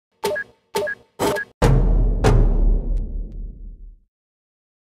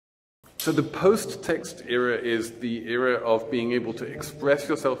So the post-text era is the era of being able to express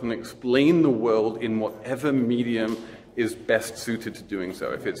yourself and explain the world in whatever medium is best suited to doing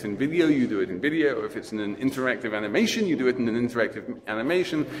so. If it's in video, you do it in video. If it's in an interactive animation, you do it in an interactive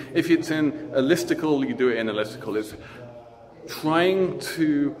animation. If it's in a listicle, you do it in a listicle. It's trying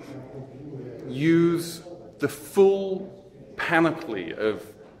to use the full panoply of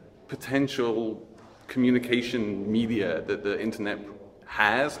potential communication media that the internet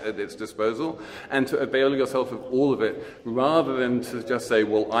has at its disposal, and to avail yourself of all of it, rather than to just say,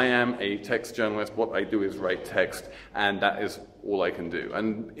 well, I am a text journalist, what I do is write text, and that is all I can do.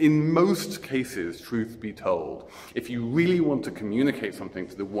 And in most cases, truth be told, if you really want to communicate something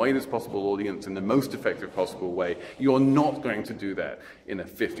to the widest possible audience in the most effective possible way, you're not going to do that in a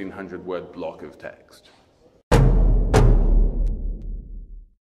 1,500-word block of text.